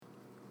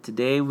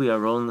Today we are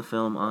rolling the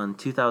film on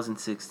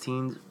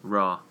 2016's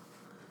Raw.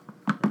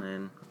 And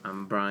then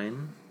I'm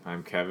Brian.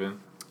 I'm Kevin.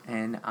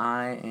 And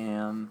I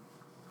am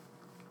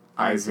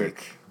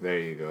Isaac. There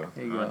you go.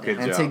 There you go. Good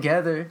and job.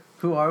 together,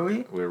 who are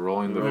we? We're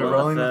rolling the We're film.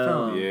 rolling the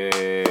film.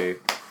 Yay.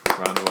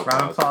 Round of applause.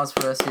 Round of applause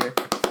for us here.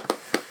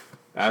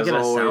 As Should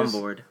get always. a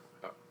soundboard.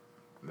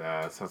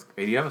 That sounds...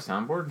 Hey, do you have a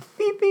soundboard?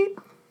 Beep,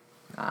 beep.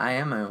 I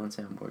am my own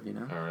soundboard, you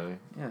know? Oh, really?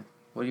 Yeah.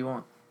 What do you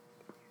want?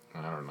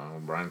 I don't know.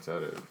 Brian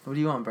said it. What do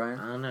you want, Brian?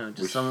 I don't know, We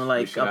just sh- some we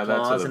like should add that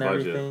to applause the and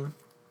budget. everything.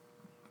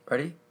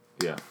 Ready?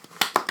 Yeah.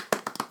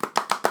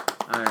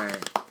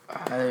 Alright.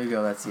 There you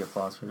go. That's the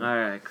applause for me.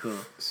 Alright, cool.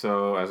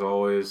 So, as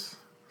always,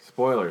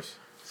 spoilers.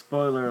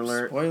 Spoiler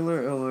alert.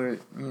 Spoiler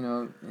alert. You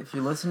know, if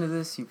you listen to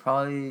this, you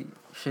probably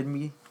shouldn't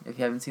be if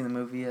you haven't seen the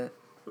movie yet.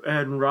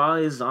 And Raw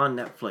is on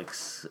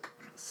Netflix.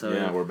 So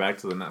Yeah, we're back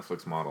to the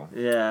Netflix model.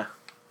 yeah.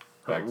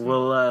 Back to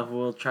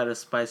We'll try to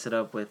spice it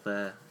up with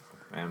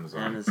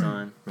Amazon.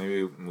 Amazon.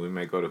 Maybe we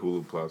may go to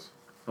Hulu Plus.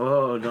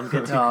 Oh, don't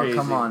get too Oh, crazy.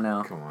 come on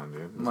now. Come on,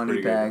 dude. It's Money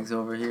pretty good. bags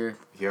over here.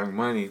 Young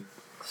money.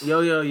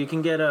 Yo, you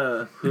can get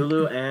a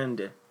Hulu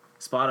and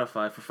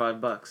Spotify for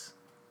 $5.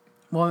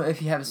 Well,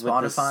 if you have With the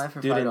Spotify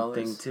for student $5.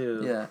 thing,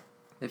 too. Yeah.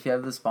 If you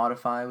have the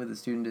Spotify with the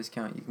student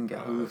discount, you can get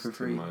Hulu That's for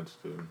free. Too much,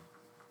 dude.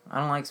 I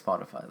don't like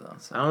Spotify though.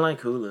 So. I don't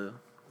like Hulu.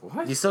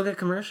 What? You still get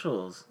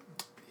commercials.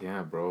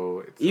 Yeah,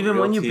 bro. It's the Even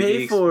real when you TV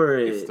pay for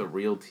it. It's the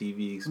real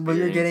TV experience. But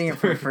you're getting it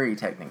for free,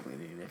 technically,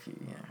 dude. If you,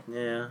 yeah.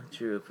 Yeah,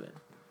 true. But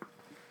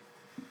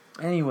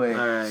Anyway,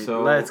 all right,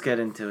 So- let's get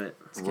into it.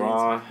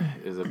 Raw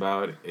is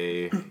about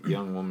a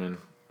young woman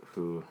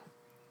who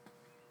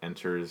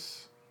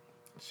enters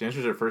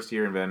her first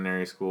year in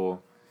veterinary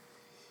school,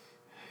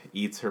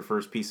 eats her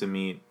first piece of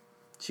meat.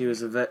 She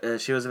was a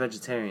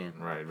vegetarian.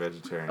 Right,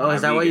 vegetarian. Oh, Not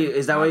is that why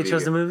vegan, why not you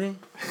chose the vegan. movie?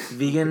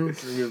 Vegan.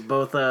 You're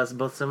both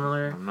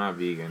similar. I'm not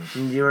vegan.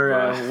 You were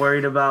But-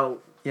 worried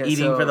about yeah,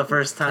 eating so for the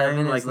first time,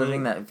 Kevin like is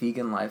living me. that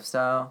vegan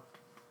lifestyle.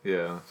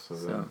 Yeah, so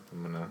then So.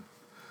 I'm gonna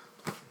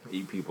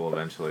eat people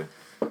eventually.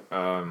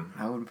 I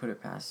wouldn't put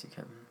it past you,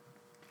 Kevin.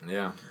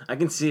 Yeah. I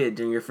can see it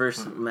during your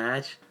first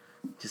match.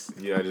 Just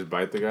Yeah, I just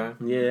bite the guy.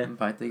 yeah.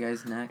 Bite the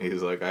guy's neck.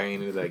 He's like, I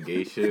ain't into that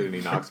gay shit, and he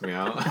knocks me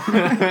out.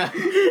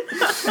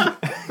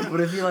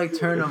 What if you like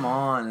turn him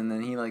on and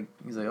then he's like,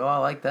 oh, I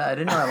like that. I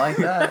didn't know I like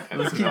that.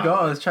 Let's keep No.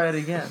 going. Let's try it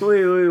again.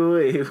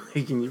 Wait.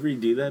 Can you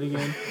redo that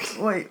again?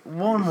 Wait,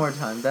 one more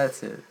time.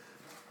 That's it.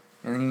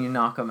 And then you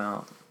knock him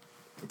out.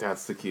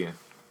 That's the key.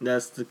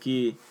 That's the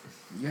key.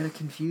 You gotta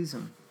confuse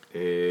him.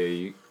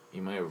 You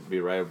might be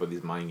right about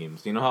these mind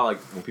games. You know how like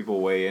when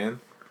people weigh in,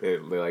 they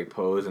like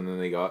pose and then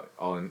they got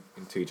all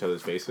into each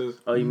other's faces.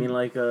 Oh, you mean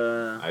like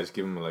I just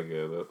give him like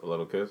a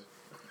little kiss,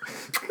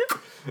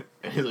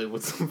 and he's like,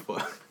 "What's the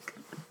fuck?"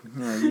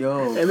 Yeah,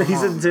 yo. And then he's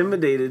come on.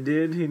 intimidated,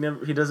 dude.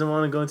 He doesn't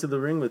want to go into the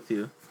ring with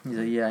you. He's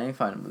like, yeah, I ain't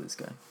fighting with this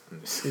guy.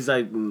 He's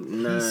like,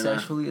 no. He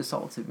sexually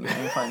assaulted me. I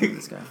ain't fighting with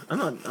this guy. I'm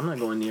not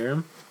going near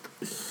him.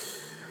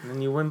 And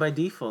then you win by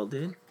default,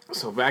 dude.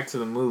 So back to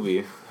the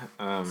movie.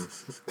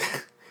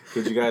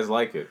 Did you guys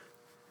like it?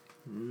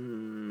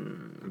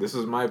 This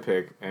is my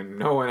pick, and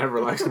no one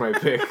ever likes my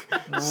pick.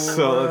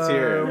 So let's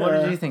hear it. What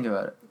did you think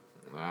about it?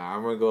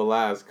 I'm gonna go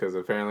last because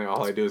apparently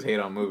all I do is hate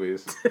on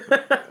movies.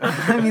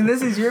 I mean,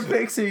 this is your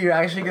pick, so you're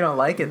actually gonna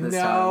like it this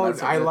time. No,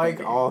 That's what I we're like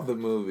thinking. all the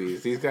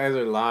movies. These guys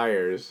are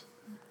liars.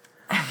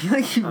 I feel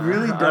like you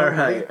really don't.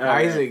 Alright.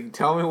 Isaac,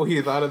 tell me what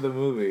you thought of the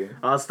movie.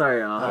 I'll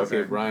start off.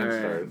 Okay, Brian, Alright.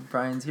 start.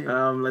 Brian's here.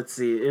 Let's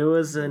see. It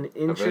was an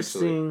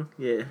interesting.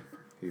 Yeah.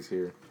 He's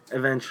here.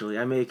 Eventually,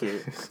 I make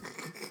it.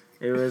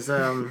 It was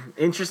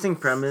interesting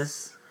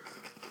premise,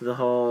 the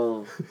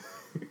whole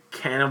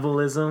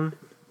cannibalism,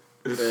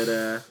 but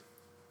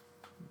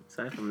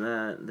aside from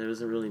that, there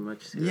wasn't really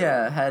much to it.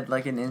 Yeah, it had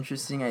like an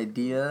interesting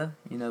idea.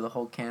 You know, the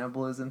whole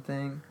cannibalism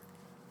thing.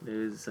 It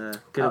was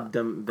could have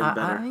been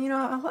better.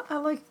 I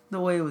like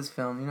the way it was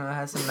filmed. You know, it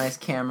has some nice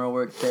camera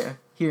work there,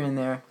 here and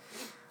there.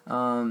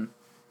 The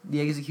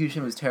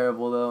execution was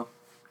terrible though.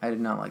 I did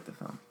not like the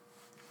film.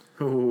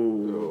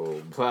 Ooh.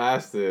 Oh,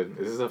 blasted.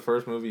 Is this the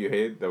first movie you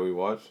hate that we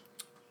watched?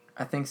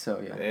 I think so,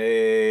 yeah.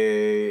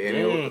 Hey.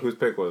 Hey. Whose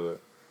pick was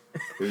it?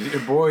 It was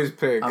your boy's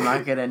pick. I'm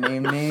not gonna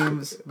name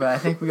names, but I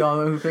think we all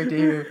know who picked it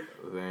here.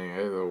 Dang,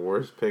 they're the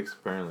worst picks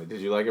apparently. Did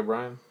you like it,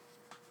 Brian?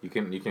 You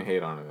can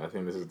hate on it. I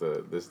think this is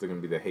gonna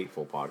be the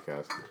hateful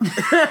podcast.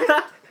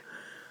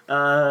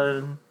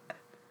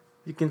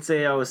 You can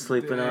say I was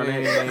sleeping on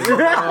it.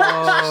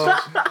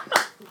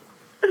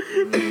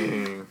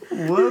 Dang.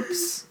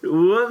 Whoops.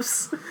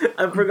 Whoops!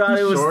 I forgot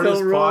it was Shortest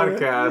still rolling.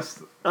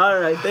 podcast. All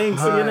right,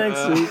 thanks. See you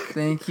next week.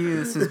 Thank you.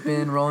 This has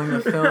been Rolling the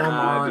Film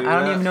on. dude, I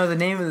don't that- even know the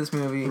name of this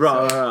movie.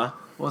 Raw, so raw.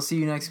 we'll see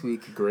you next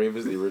week. Grave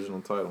is the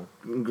original title.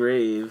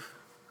 Grave.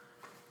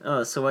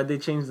 Oh, so why'd they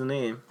change the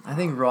name? I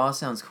think Raw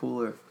sounds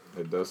cooler.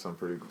 It does sound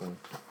pretty cool.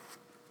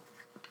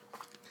 I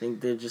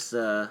think they're just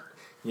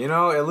You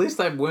know, at least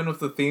I went with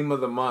the theme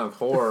of the month,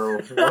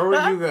 horror. Where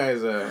were you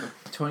guys at?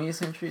 20th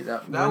century.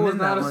 That was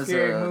not a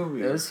scary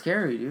movie. It was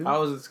scary, dude.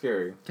 How was it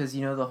scary? Because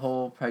you know the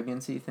whole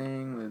pregnancy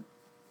thing with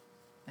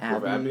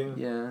Abby?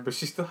 Yeah. But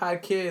she still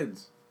had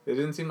kids. It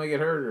didn't seem like it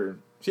hurt her.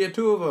 She had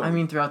 2 of them. I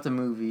mean, throughout the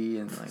movie,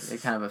 and like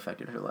it kind of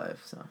affected her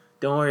life. So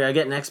Don't worry, I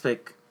get next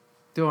pick.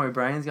 don't worry,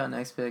 Brian's got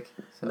next pick.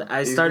 So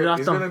I started off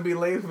He's the gonna be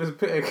late with his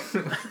pick.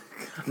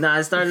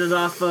 I started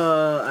off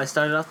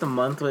the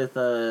month with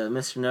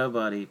Mr.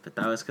 Nobody, but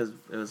that was because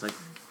it was like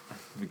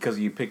because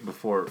you picked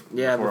before.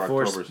 Yeah,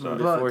 before October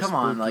started. but before come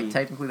on, Spooky. like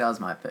technically that was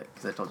my pick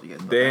because I told you guys.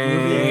 About that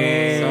movie.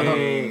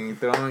 Dang,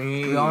 throwing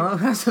heat. We all know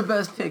that's the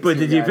best pick. But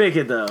did you pick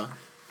it though?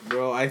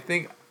 Bro, I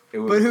think it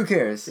was. But who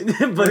cares?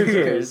 But who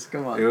cares?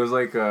 Come on. It was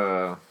like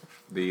the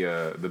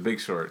Big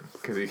Short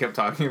because he kept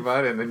talking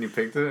about it and then you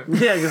picked it.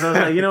 Yeah, because I was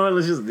like, you know what,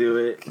 let's just do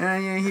it.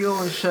 Yeah, he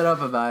won't shut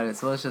up about it,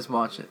 so let's just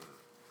watch it.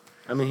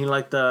 I mean, he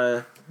liked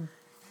Mr.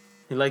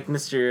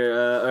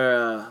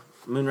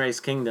 Moonrise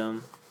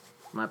Kingdom,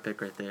 my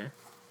pick right there.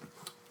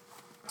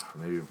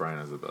 Maybe Brian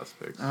has the best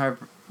picks. All right,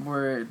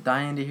 we're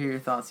dying to hear your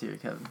thoughts here,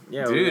 Kevin.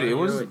 Yeah, Dude, it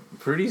well, was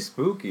pretty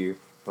spooky.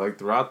 Like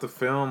throughout the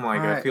film, like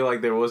I Alright. feel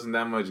like there wasn't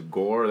that much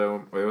gore.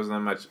 There wasn't that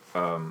much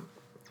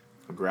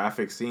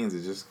graphic scenes.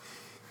 It's just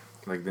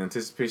like the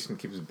anticipation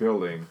keeps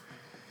building,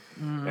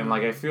 and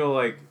like I feel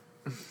like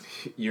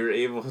you're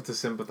able to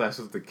sympathize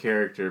with the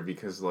character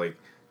because like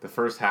the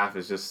first half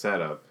is just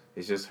setup.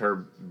 It's just her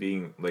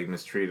being like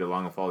mistreated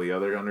along with all the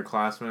other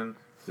underclassmen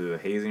through the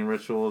hazing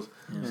rituals.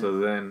 Yeah. So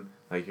then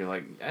like you're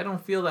like I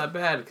don't feel that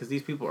bad because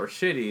these people are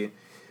shitty,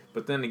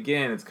 but then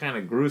again it's kind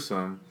of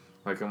gruesome.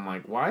 Like I'm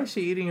like, why is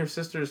she eating her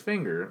sister's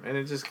finger? And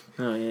it just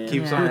Oh yeah.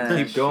 keeps on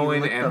keep she going,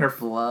 licked and the her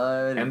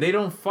blood, and they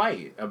don't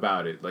fight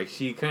about it. Like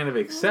she kind of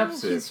accepts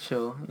she's it.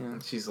 chill. Yeah.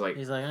 And she's like,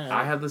 He's like,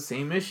 I had the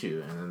same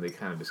issue, and then they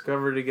kind of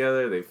discover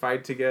together. They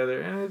fight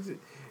together, and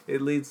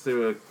it leads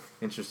to a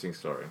interesting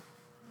story.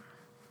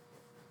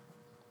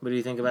 What do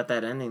you think about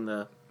that ending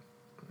though?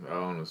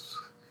 Oh,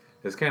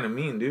 it's kind of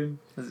mean, dude.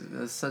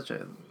 It's such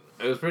a.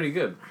 It was pretty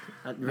good.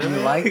 You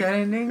like that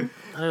ending?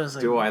 I was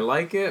like, Do I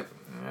like it?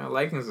 Yeah,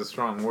 liking is a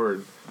strong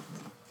word.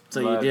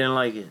 so but- you didn't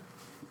like it?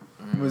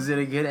 Was it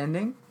a good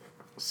ending?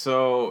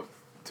 So,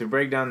 to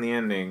break down the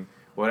ending,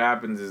 what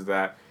happens is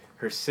that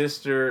her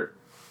sister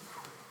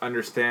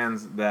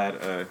understands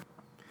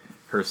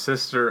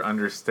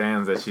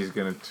that she's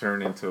gonna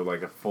turn into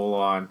like a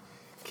full-on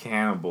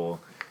cannibal.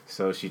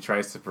 So she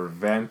tries to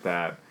prevent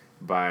that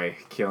by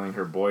killing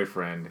her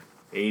boyfriend,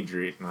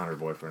 Adrian. Not her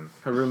boyfriend.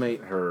 Her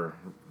roommate. Her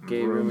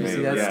Gay roommate. roommate.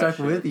 See, that yeah, stuck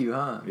she- with you,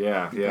 huh?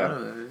 Yeah, You yeah. thought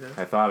of it,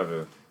 yeah. I thought of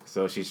it.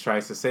 So she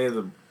tries to save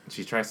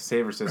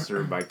her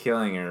sister by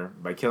killing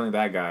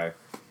that guy,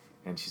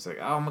 and she's like,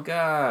 "Oh my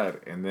god!"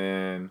 And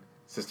then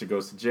sister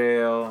goes to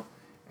jail,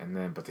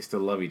 but they still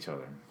love each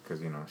other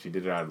because she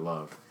did it out of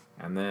love.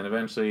 And then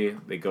eventually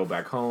they go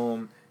back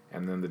home,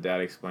 and then the dad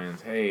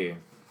explains, "Hey,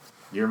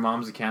 your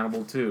mom's a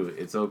cannibal too.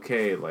 It's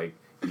okay. Like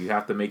you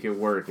have to make it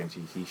work." And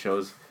he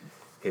shows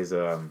his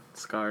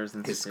Scars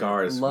and his shit.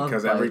 scars Love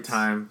because every bites.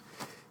 time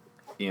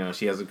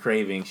she has a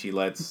craving, she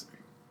lets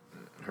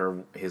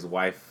his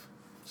wife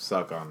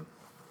suck on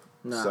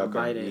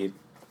bite it. eat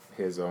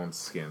his own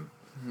skin.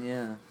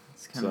 Yeah.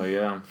 It's kind So of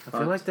yeah, I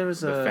feel like there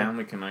was the a.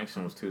 family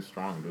connection was too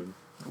strong, dude.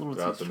 a little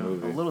throughout too the strong.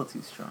 movie. A little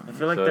too strong. I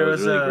feel like So there it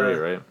was really a.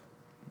 great, right?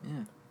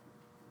 Yeah.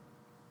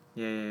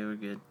 Yeah, we're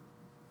good.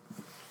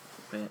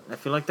 But I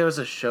feel like there was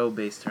a show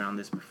based around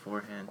this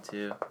beforehand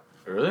too,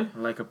 Really?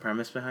 like a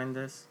premise behind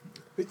this.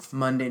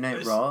 Monday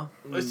Night Raw.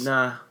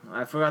 Nah,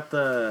 I forgot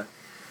the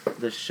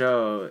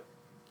show,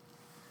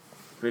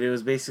 but it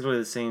was basically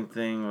the same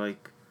thing.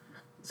 Like,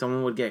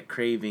 someone would get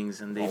cravings,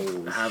 and they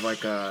would Oh, have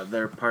like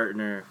their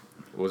partner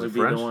Was would it be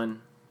French? the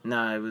one.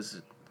 Nah, it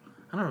was.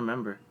 I don't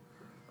remember.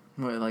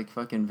 What, like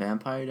fucking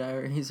Vampire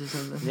Diaries or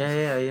something?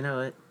 Yeah, you know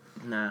it.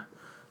 Nah,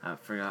 I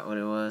forgot what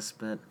it was,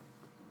 but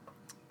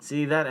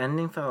see, that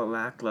ending felt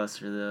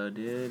lackluster though,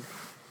 dude.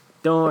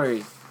 Don't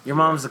worry, your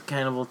mom's a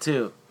cannibal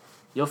too.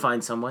 You'll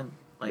find someone.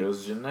 Like, It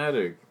was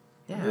genetic.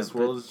 yeah, This but,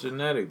 world is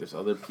genetic. There's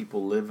other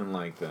people living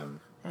like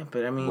them. yeah,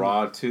 but I mean,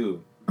 Raw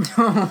too.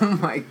 Oh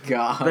my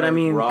god. But I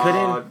mean, Raw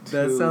couldn't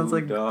that too, sounds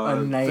like a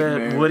dog.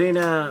 nightmare.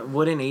 but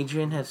wouldn't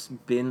Adrian have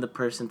been the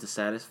person to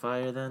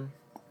satisfy her then?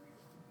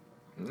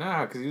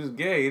 Nah, because he was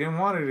gay. He didn't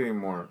want it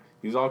anymore.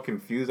 He was all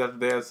confused after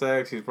they had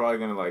sex. He's probably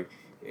going to like,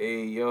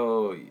 hey,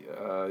 yo,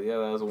 yeah,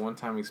 that was a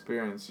one-time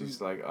experience.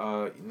 She's like,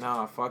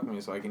 nah, fuck me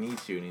so I can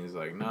eat you. And he's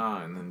like,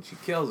 nah. And then she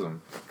kills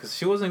him. Because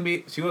she wasn't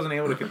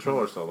able to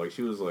control herself. Like,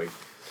 she was like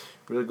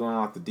really going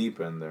off the deep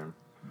end there.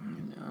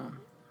 No.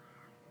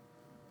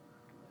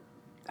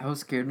 I was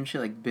scared when she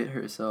like bit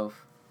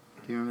herself.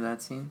 Do you remember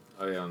that scene?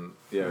 Oh, yeah. That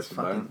Yeah, was she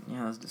fucking, yeah,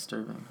 that was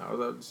disturbing. How was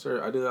that?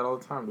 Sure, I do that all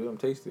the time, dude. I'm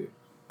tasty.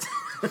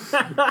 Dude,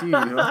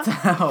 what the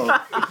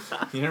hell?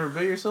 You never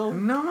bit yourself?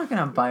 No, I'm not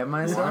gonna bite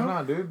Why myself.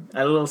 not, dude?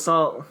 Add a little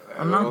salt.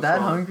 I'm not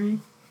that hungry.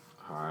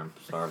 Oh, I'm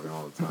starving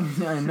all the time.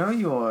 I know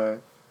you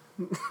are.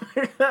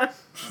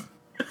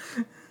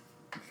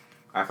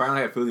 I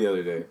finally had food the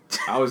other day.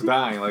 I was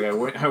dying. Like I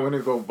went to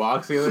go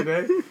box the other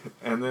day,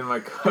 and then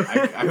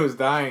I was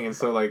dying, and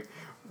so like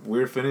we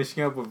were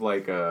finishing up with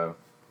like have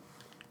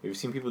you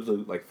seen people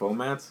do like foam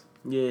mats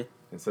Yeah.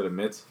 instead of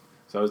mitts?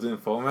 So I was doing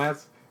foam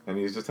mats, And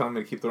he's just telling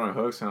me to keep throwing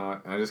hooks, and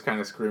I just kind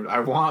of screamed,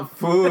 "I want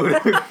food!"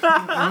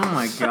 Oh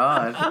my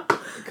god.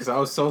 Because I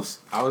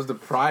was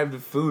deprived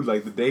of food.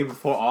 Like, the day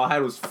before, all I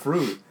had was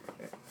fruit,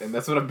 and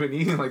that's what I've been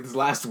eating like this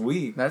last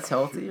week. That's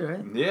healthy,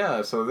 right?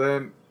 Yeah. So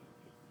then,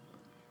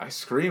 I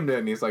screamed it,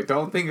 and he's like,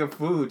 "Don't think of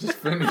food, just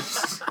finish."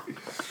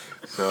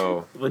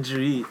 So What'd you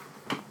eat?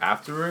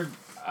 afterward,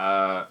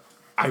 I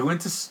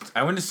went to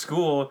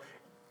school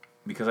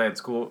because I had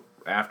school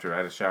after. I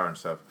had a shower and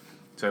stuff.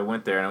 So I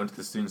went there and I went to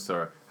the student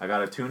store. I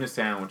got a tuna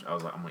sandwich. I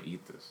was like, I'm gonna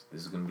eat this.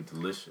 This is gonna be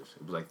delicious.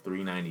 It was like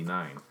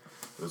 $3.99.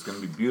 It was gonna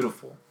be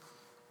beautiful.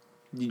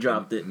 You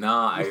dropped it.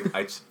 Nah,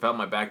 I just felt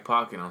my back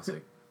pocket and I was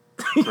like,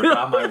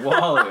 forgot my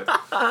wallet.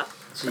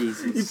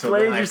 Jesus. You So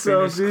played then I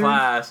yourself, finished dude.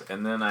 class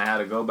and then I had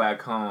to go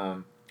back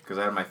home because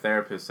I had my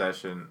therapist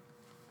session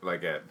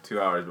like at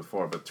 2 hours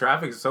before. But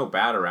traffic is so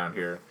bad around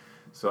here.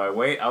 So I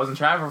was in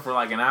traffic for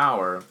like an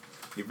hour,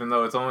 even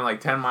though it's only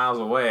like 10 miles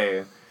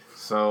away.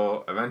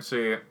 So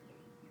eventually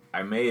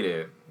I made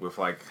it with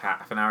like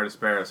half an hour to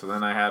spare. So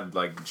then I had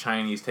like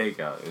Chinese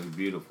takeout. It was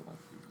beautiful.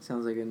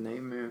 Sounds like a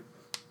nightmare.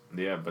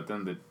 Yeah, but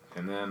then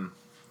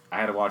I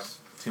had to watch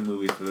 2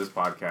 movies for this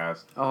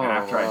podcast. Oh, and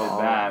after I did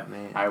that,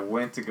 man. I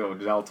went to go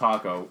to Del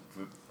Taco,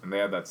 and they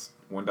had that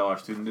 $1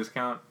 student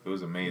discount. It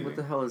was amazing. What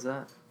the hell is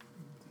that?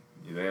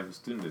 Yeah, they have a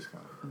student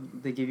discount.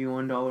 They give you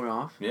 $1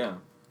 off? Yeah,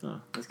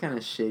 That's kind of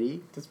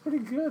shitty. that's pretty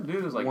good, dude.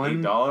 It was like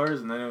One- $8,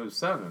 and then it was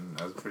 $7.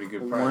 That was a pretty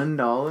good price.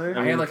 $1?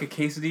 I had like a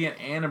quesadilla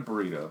and a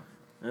burrito.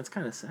 That's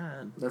kind of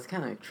sad. That's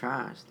kind of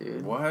trash,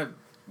 dude. What?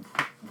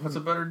 What's a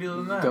better deal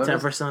than that? Go to-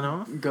 10%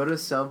 off? Go to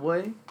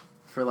Subway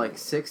for like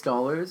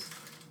 $6.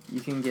 You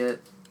can get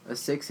a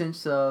 6-inch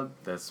sub,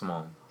 That's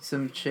small.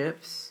 some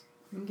chips.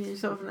 You can get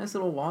yourself a nice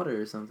little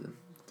water or something.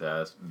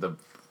 That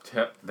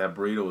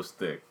burrito was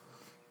thick.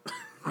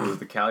 It was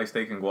the Cali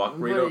steak and guac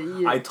burrito. But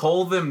you- I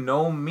told them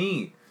no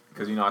meat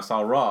because I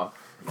saw raw,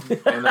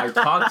 and I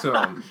talked to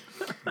him,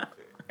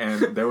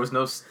 and there was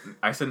no.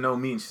 I said no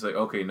meat. And she's like,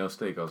 okay, no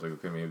steak. I was like,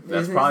 okay, maybe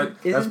that's Isn't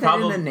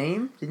probably that in the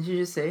name? Didn't you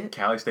just say it?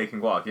 Cali steak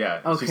and guac.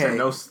 Yeah. Okay. She said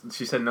no.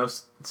 She said no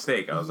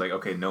steak. I was like,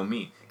 okay, no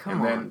meat. Come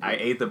and then on, I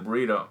dude. ate the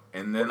burrito,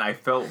 and then I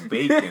felt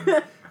bacon.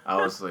 I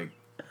was like,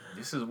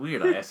 this is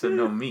weird. I said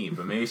no meat,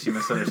 but maybe she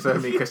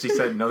misunderstood me because she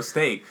said no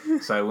steak.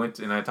 So I went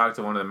and I talked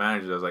to one of the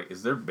managers. I was like,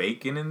 is there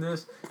bacon in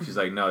this? She's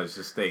like, no, it's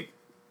just steak.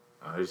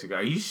 I was like,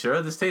 are you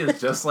sure this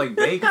tastes just like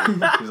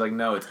bacon? She's like,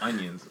 no, it's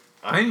onions.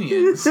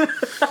 Onions.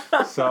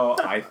 So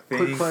I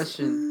think. Quick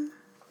question: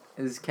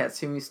 is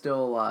Katsumi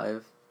still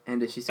alive? And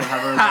does she still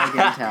have her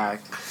leg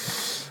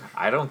intact?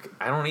 I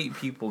don't eat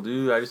people,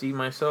 dude. I just eat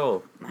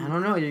myself. I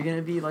don't know. You're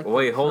gonna be like.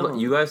 Wait, hold on. film.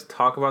 You guys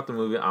talk about the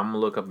movie. I'm gonna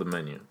look up the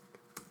menu.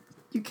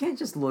 You can't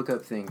just look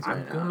up things right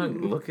I'm gonna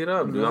now. look it In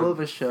up, the dude. middle of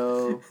a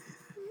show.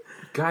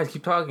 Guys,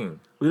 keep talking.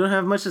 We don't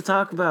have much to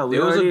talk about. It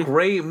was a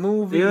great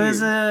movie. It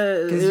was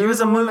a. Because It you was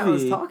were a the one that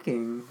was movie.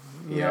 talking.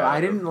 You know, Yeah. I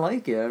didn't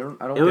like it. I don't.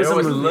 It was There a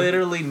was movie.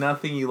 literally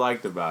nothing you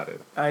liked about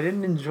it. I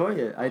didn't enjoy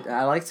it.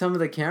 I liked some of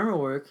the camera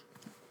work.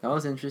 That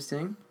was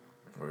interesting.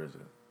 Where is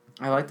it?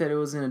 I liked that it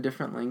was in a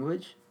different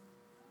language.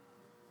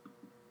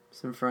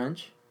 Some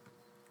French.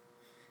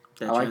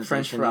 That I like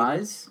French translation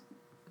fries.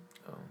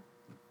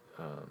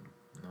 No,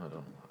 I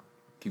don't.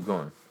 Keep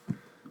going.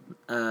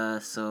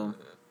 needed. So.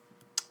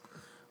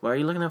 Why are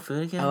you looking up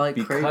food again? I like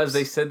Because crepes.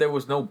 they said there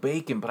was no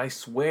bacon, but I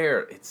swear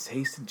it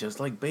tasted just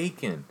like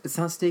bacon. It's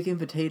not steak and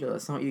potato.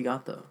 That's not what you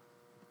got though.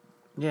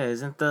 Yeah,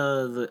 isn't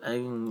the egg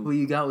and, What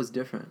you got was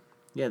different.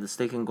 yeah, the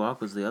steak and guac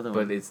was the other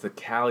But one. it's the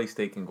Cali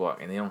steak and guac,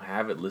 and they don't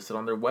have it listed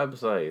on their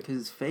website.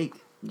 Because it's fake.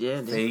 Yeah,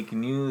 dude. Fake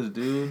news,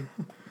 dude.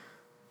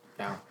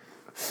 Ow.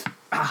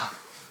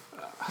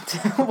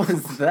 What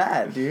was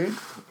that, dude?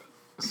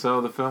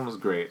 So the film was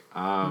great.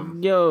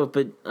 Yo,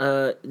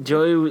 but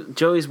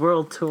Joey's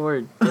World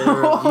Tour did a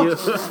review.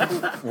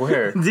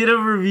 Where? Did a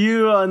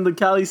review on the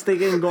Cali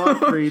steak and guac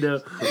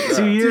burrito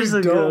 2 years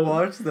Dude, ago. Don't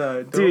watch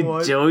that. Don't Dude,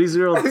 watch. Joey's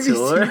World Have you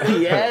Tour. seen that?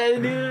 Yeah,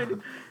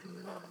 dude.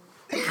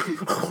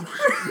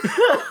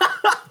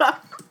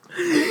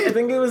 I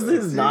think it was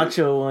his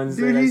nacho ones.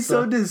 Dude, that I he's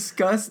so saw.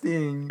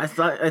 disgusting. I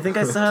think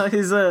I saw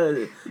his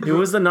it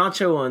was the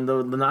nacho one,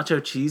 the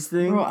nacho cheese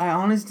thing. Bro, I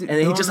honestly. and then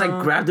he don't just like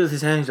know. grabbed it with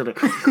his hand. He's like,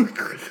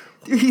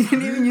 Dude, he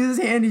didn't even use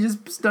his hand. He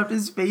just stuffed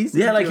his face.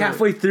 yeah, like into it.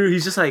 halfway through,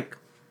 he's just like,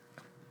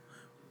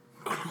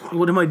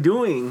 "What am I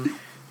doing?"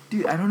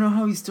 Dude, I don't know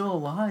how he's still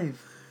alive.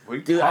 What are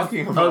you Dude,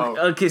 talking about?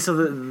 Okay, so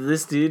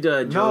this dude,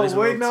 No, Joey's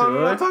wait, World no, we're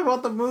Tour. not talking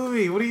about the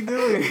movie. What are you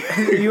doing?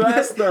 You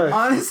asked us.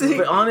 Honestly,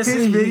 But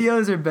honestly, his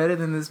videos are better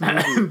than this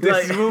movie.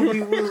 This Like-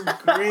 movie was great.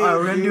 Alright,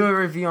 we're gonna dude. do a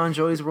review on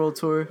Joey's World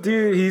Tour.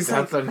 dude, he's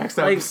That's like, the next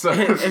like, episode.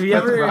 have you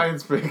That's ever-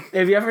 Ryan's pick.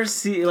 if you ever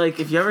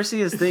see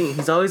his thing,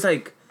 he's always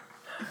like,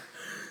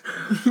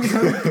 He's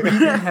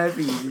breathing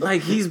heavy.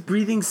 like he's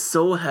breathing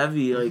so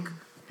heavy. Like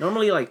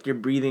normally, like you're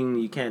breathing,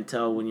 you can't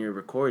tell when you're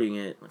recording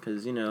it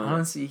because you know.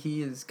 Honestly,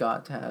 he has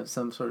got to have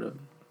some sort of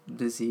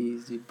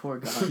disease, dude. Poor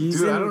guy. He's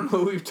Dude, I in- don't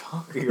know what you're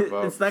talking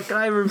about. It's that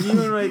guy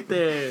reviewing right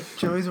there.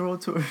 Joey's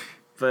World Tour.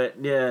 But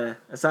yeah,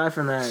 aside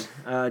from that,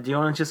 do you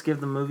want to just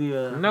give the movie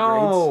a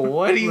No, grades?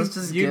 what do you? Let's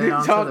just You get didn't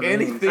onto talk the main.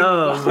 anything.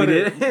 Oh, we about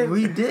it. did.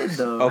 We did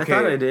though. Okay. I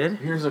thought I did.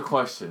 Here's a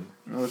question.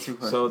 What's your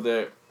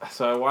question?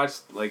 So I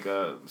watched like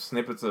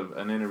snippets of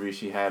an interview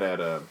she had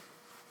at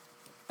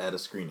a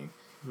screening,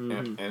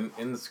 and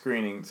in the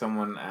screening,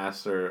 someone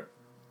asked her,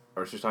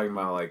 or she was talking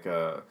about like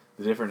the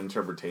different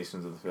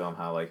interpretations of the film,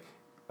 how like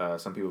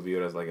some people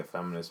view it as like a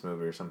feminist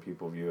movie, or some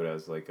people view it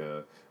as like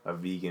a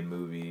vegan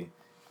movie.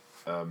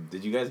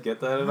 Did you guys get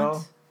that at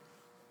all?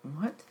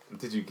 What?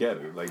 Did you get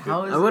it? Like,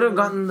 How is I would have it-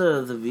 gotten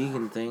the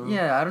vegan thing.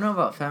 Yeah, I don't know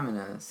about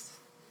feminists.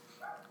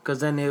 Because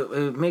then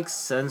it makes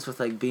sense with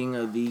like being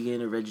a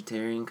vegan or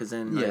vegetarian. Because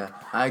then like, Yeah,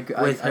 I agree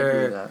with with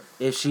her, that.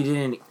 if she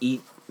didn't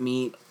eat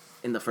meat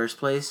in the first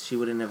place, she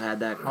wouldn't have had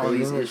that All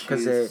these craving.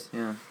 issues.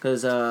 Yeah.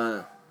 Because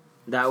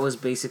that was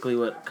basically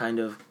what kind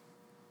of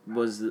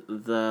was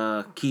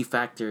the key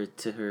factor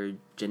to her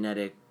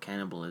genetic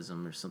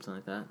cannibalism or something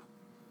like that.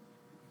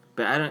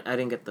 But I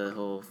didn't get the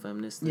whole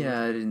feminist thing.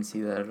 Yeah, I didn't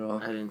see that at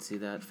all. I didn't see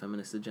that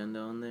feminist agenda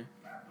on there.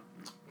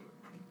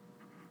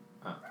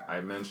 I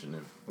mentioned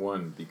it,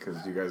 one,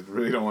 because you guys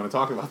really don't want to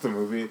talk about the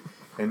movie,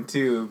 and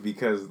two,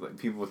 because like,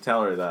 people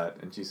tell her that,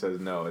 and she says,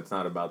 no, it's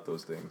not about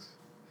those things.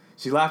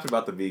 She laughed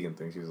about the vegan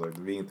thing. She was like, the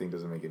vegan thing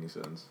doesn't make any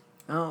sense.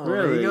 Oh,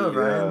 there you Really? go,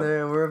 Brian.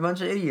 Yeah. We're a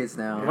bunch of idiots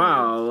now.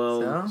 Wow,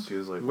 well, So? She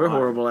was like, we're why?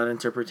 horrible at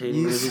interpreting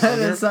You movies. set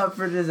I us guess. up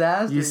for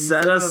disaster. You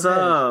set us son of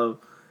a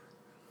up.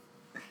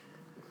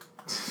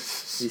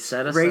 You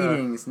set us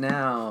Ratings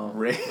now. up.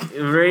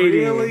 Rating.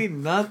 Really?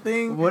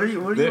 Nothing? What do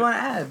you There- want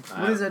to add?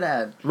 What does it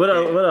add? What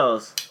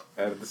else?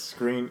 At the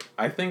screen,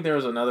 I think there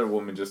was another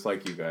woman just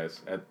like you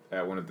guys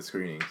at one of the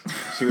screenings.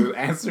 She was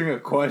answering a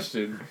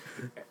question,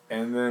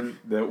 and then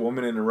the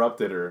woman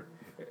interrupted her,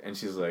 and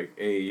she's like,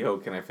 "Hey, yo,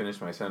 can I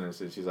finish my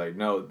sentence?" And she's like,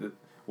 "No,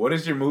 what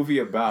is your movie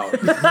about?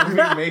 This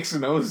movie makes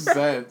no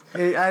sense."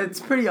 It's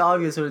pretty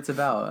obvious what it's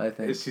about, I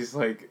think. And she's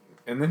like,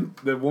 and then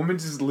the woman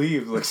just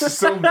leaves. Like, she's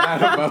so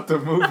mad about the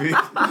movie.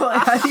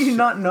 Like, how do you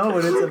not know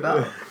what it's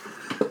about?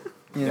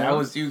 You That know?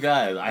 was you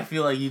guys. I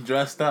feel like you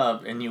dressed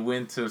up and you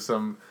went to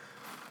some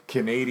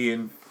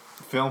Canadian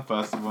film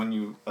festival and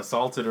you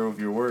assaulted her with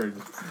your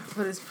words.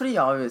 But it's pretty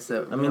obvious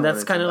that. I mean,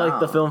 that's kind of like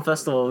the film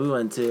festival we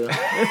went to.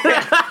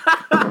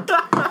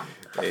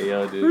 Hey,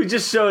 yo, We dude.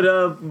 just showed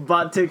up,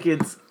 bought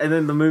tickets, and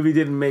then the movie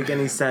didn't make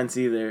any sense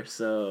either.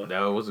 So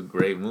That was a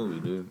great movie,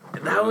 dude.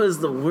 that was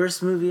the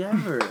worst movie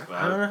ever.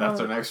 I don't know That's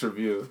how. our next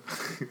review.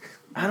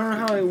 I don't know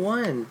how it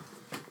won,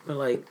 but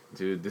like,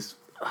 Dude,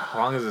 how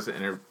long has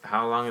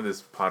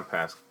this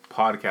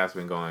podcast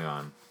been going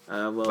on?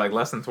 well, Like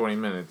less than 20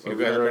 minutes. You well,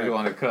 we guys had already that-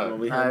 want to cut. Well,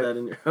 we had I- that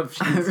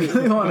interruption. I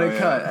really want to Oh, yeah.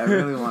 cut. I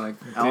really want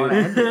to. I want to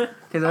end it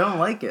because I don't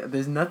like it.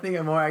 There's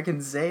nothing more I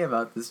can say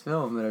about this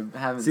film that I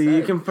haven't. See, said.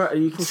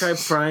 you can try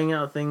prying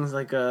out things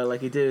like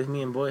you did with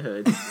me in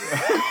Boyhood.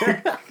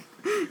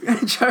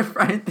 try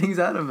frying things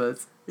out of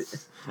us.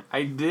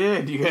 I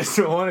did. You guys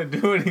don't want to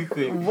do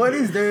anything. What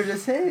is there to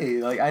say?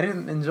 Like I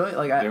didn't enjoy it.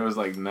 Like There I was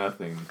like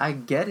nothing. I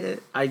get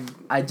it. I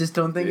I just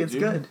don't think Did it's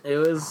you? good. it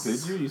was.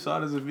 Did you? You saw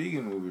it as a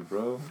vegan movie,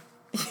 bro.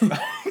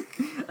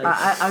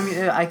 I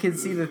mean I could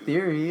see the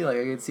theory. Like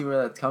I could see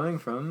where that's coming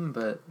from,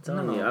 but I'm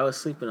telling you, I was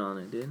sleeping on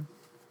it, dude.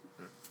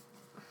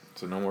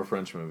 So no more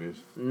French movies.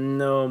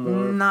 No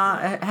more. Nah,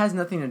 it has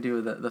nothing to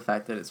do with the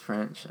fact that it's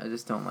French. I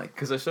just don't like.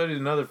 Because I showed you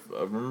another.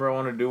 Remember, I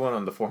wanted to do one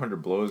on the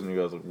 400 blows, and you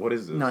guys were like, "What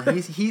is this?" No,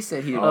 he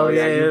said he. Oh,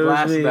 yeah, it you was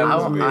blasted me, that it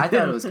was movie. I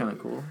thought it was kind of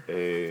cool.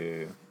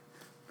 Hey,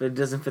 But it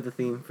doesn't fit the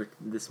theme for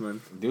this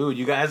month. dude,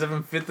 you guys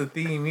haven't fit the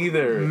theme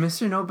either.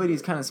 Mr.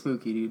 Nobody's kind of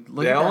spooky, dude.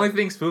 Look The at only that.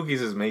 thing spooky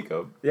is his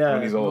makeup. Yeah.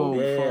 When he's old. Oh,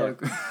 Yeah,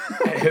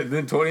 fuck. And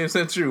then 20th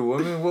Century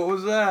Woman, what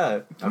was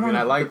that? Come I mean,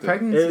 on, I liked the it.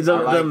 pregnancy. The,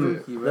 I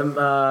liked spooky,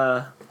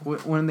 bro.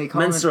 When they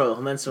call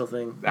menstrual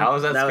thing. That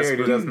was That was scary,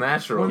 dude. spooky. That's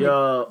natural.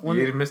 Yo, when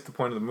you they- missed the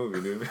point of the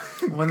movie, dude.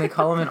 when they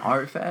call him an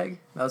art fag,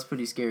 that was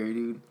pretty scary,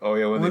 dude. Oh,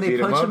 yeah, when When they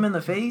beat punch him up. him in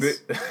the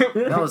face,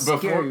 that was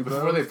scary, bro.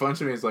 Before they punch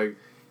him, he's like,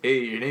 "Hey,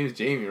 your name's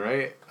Jamie,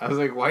 right?" I was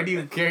like, "Why do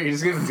you care? You're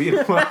just gonna beat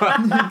him up."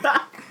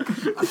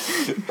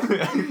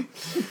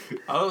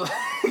 I was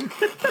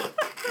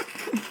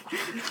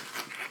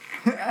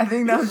I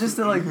think that was just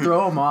to like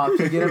throw him off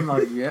to get him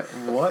like, yeah,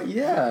 what,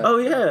 yeah. Oh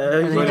yeah.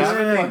 And But he just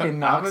yeah. fucking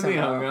knocks haven't they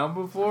him hung out. out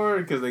before?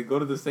 Because they go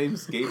to the same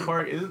skate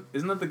park.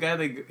 Isn't that the guy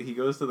that he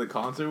goes to the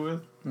concert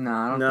with?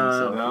 Nah, I don't No, think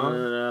so. no,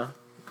 no, no.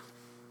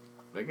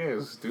 That guy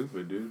was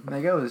stupid, dude.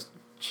 That guy was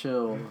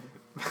chill.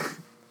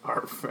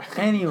 Artifact.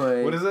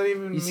 Anyway, What does that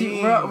even you mean?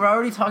 see, we're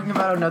already talking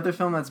about another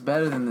film that's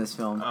better than this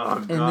film Oh,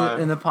 in God.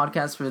 the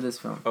podcast for this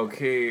film.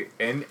 Okay,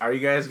 and are you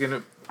guys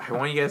gonna? I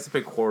want you guys to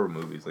pick horror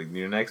movies. Like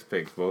your next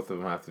picks, both of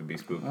them have to be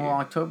spooky. Well,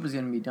 October's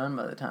gonna be done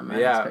by the time my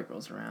Yeah. next pick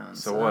rolls around.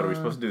 so what? Are we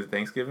supposed to do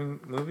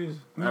Thanksgiving movies?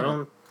 I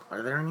don't.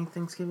 Are there any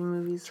Thanksgiving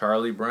movies?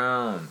 Charlie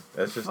Brown.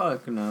 That's just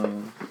Fuck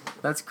no,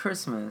 that's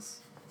Christmas.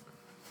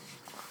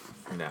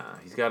 nah.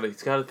 He's got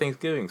a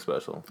Thanksgiving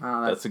special.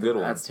 Oh, That's a good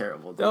one. That's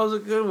terrible. That was a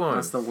good one.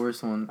 That's the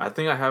worst one. I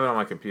think I have it on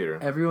my computer.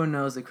 Everyone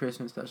knows the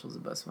Christmas special is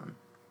the best one.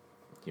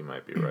 You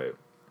might be right.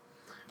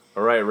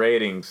 All right,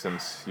 rating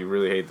since you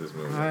really hate this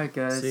movie. All right,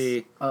 guys.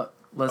 C.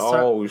 Let's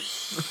start. Oh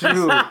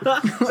shoot!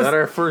 Is that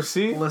our first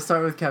C? Let's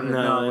start with Kevin.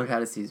 No. No, we've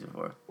had a season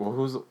before.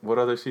 Well, what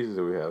other C's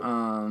do we have?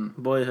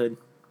 Boyhood.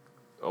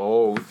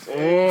 Oh.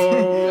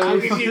 Oh.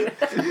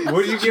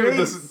 What did you give it?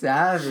 This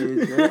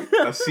Savage. Right?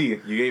 a C.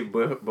 You gave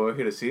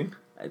Boyhood a C.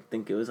 I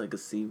think it was like a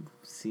C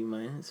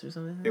minus or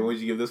something. And what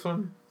did you give this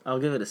one? I'll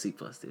give it a C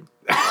plus, dude.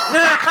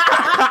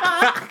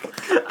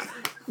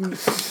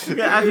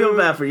 Yeah, I feel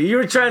bad for you. You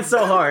were trying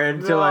so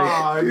hard to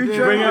like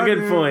bring a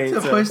good point.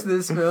 To So, push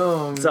this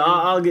film. so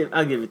I'll give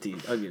it to you.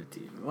 I'll give it to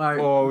you. All right.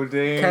 Oh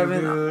dang,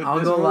 Kevin, dude. I'll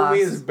this go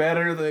movie last. is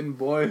better than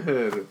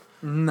Boyhood.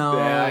 No.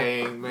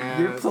 Dang,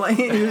 man. You're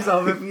playing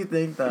yourself if you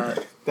think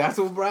that. That's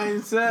what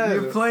Brian said.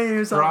 You're playing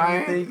yourself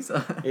Brian- if you think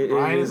so.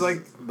 Brian is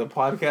like the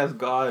podcast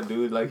god,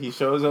 dude. Like, he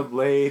shows up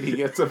late, he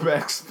gets some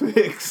X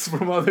pics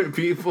from other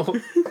people.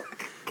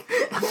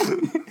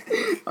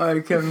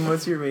 Alright, Kevin,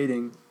 what's your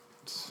rating?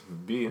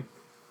 B.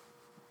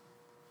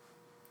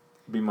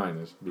 B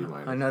minus.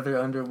 Another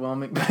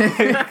underwhelming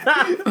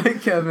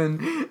pick.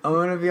 Kevin, I'm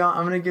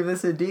gonna give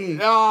this a D.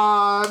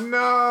 Oh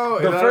no!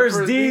 The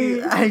first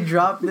D. I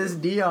dropped this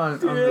D on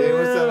Hey,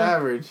 what's that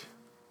average?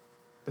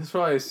 That's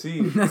probably a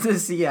C. That's a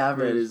C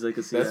average. That is like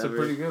a C That's average. a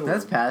pretty good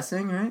That's one.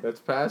 passing, right? That's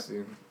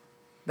passing.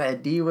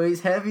 That D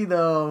weighs heavy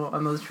though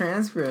on those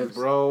transcripts.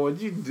 Bro,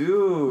 what'd you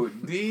do?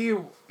 D,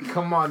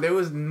 come on, there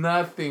was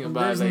nothing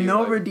about There's it. that you no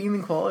liked.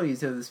 redeeming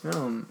qualities to this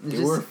film. It's They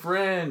just were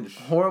French.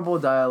 horrible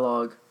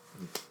dialogue.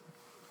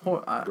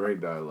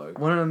 Great dialogue.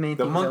 One of the main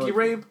The things I monkey like-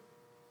 rape?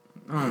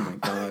 Oh my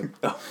god.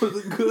 That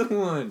was a good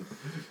one.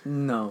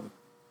 No.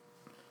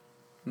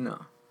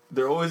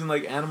 They're always in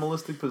like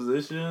animalistic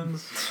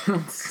positions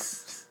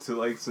to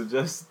like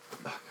suggest.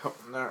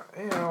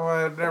 You know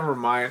what? Never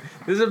mind.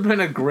 This has been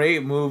a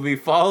great movie.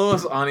 Follow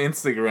us on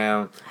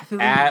Instagram I feel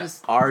like at you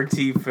just-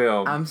 RT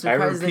Film. I'm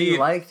surprised that you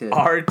liked it.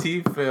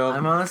 RT Film.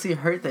 I'm honestly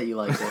hurt that you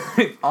liked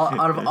it.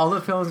 Out of all the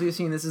films we've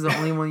seen, this is the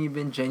only one you've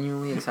been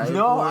genuinely excited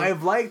No, for.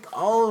 I've liked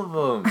all of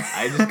them.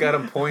 I just gotta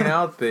point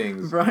out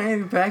things.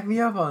 Brian, back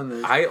me up on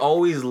this. I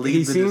always leave.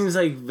 He seems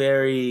like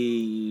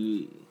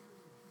very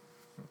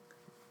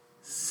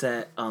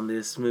set on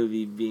this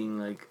movie being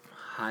like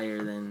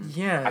higher than.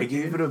 Yeah. I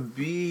gave it a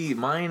B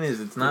minus.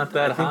 It's not I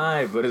that think-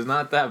 high, but it's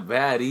not that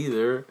bad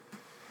either.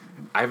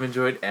 I've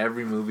enjoyed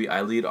every movie.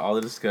 I lead all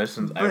the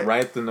discussions. I But-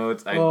 write the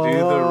notes. I do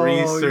Oh, the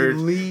research.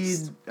 you lead.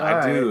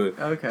 I do.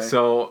 Alright, okay.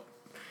 So,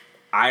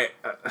 I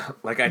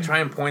try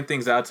and point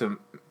things out to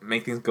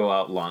make things go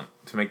out long,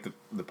 to make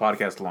the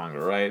podcast longer,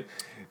 right?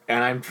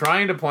 And I'm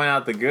trying to point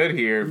out the good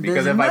here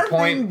because There's if I nothing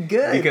point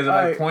good. because if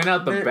I Alright, point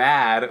out the there-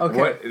 bad,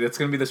 okay. it's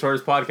gonna be the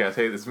shortest podcast.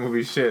 Hey, this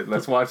movie's shit.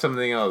 Let's watch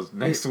something else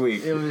next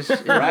week. It was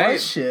Right?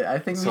 shit. I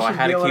think we So I should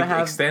had be to able to keep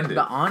have extended.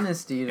 the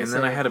honesty to And say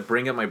then I had to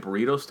bring up my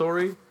burrito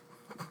story.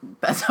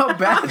 that's how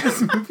bad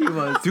this movie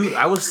was. Dude,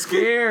 I was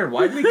scared.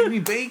 Why'd they give me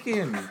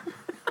bacon?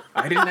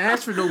 I didn't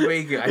ask for no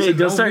bacon. I Hey, said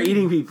don't no start meat.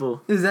 eating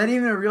people. Is that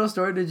even a real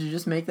story? Did you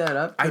just make that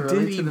up? to I did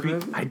relate eat. to the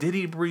movie? I did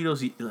eat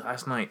burritos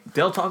last night.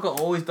 Del Taco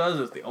always does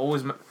this. They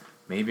always.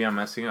 Maybe I'm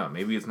messing up.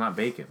 Maybe it's not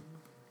bacon.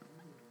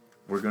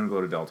 We're gonna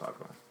go to Del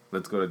Taco.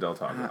 Let's go to Del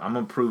Taco. I'm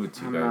gonna prove it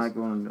to you I'm guys. not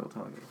going to Del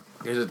Taco.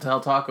 There's a Del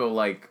Taco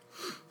like.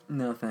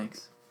 No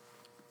thanks.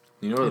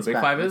 You know where It's the Big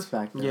back- Five it's is?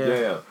 back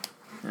there. Yeah.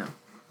 Yeah.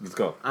 Let's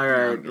go. All Yeah,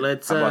 right, I'm good.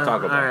 let's. How about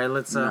Taco Bell? All right,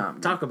 let's. No, I'm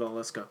good. Taco Bell.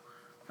 Let's go.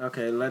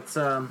 Okay, let's.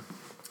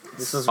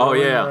 This is Oh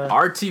rolling, yeah,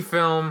 RT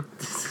Film,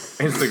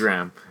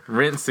 Instagram,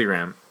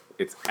 Instagram.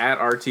 It's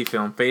at RT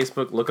Film.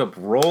 Facebook, look up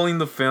Rolling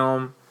the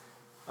Film.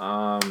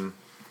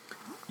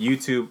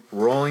 YouTube,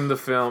 Rolling the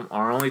Film.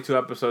 Our only 2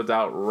 episodes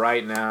out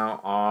right now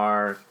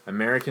are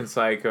American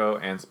Psycho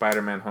and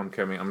Spider-Man: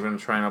 Homecoming. I'm gonna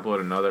try and upload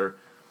another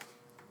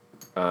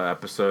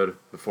episode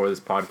before this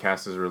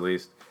podcast is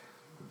released.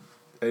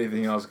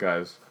 Anything else,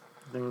 guys?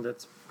 I think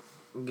that's.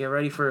 Get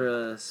ready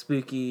for a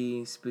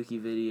spooky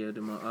video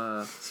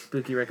tomorrow.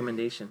 Spooky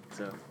recommendation.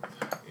 So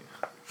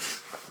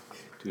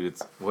Dude,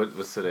 it's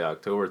what's today?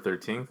 October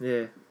 13th.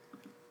 yeah,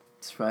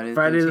 It's Friday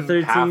Friday the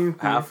 13th.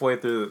 Halfway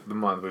through the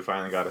month, we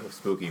finally got a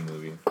spooky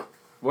movie.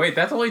 Wait,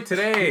 that's only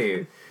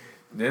today.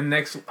 Then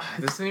next,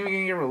 this isn't even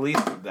gonna get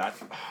released. That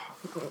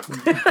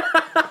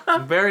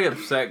I'm very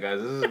upset,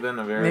 guys. This has been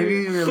a very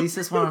Maybe we release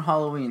this one on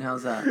Halloween.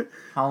 How's that?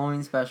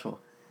 Halloween special.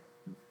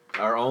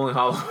 our only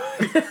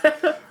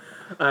Halloween.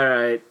 All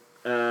right.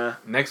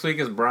 Next week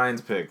is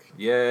Brian's pick.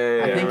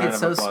 Yay! I think round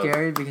it's of so applause.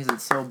 scary because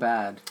it's so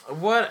bad.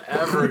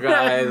 Whatever,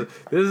 guys.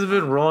 This has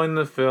been Rolling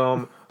the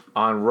Film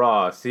on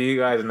Raw. See you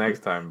guys next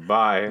time.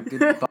 Bye.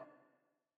 Goodbye.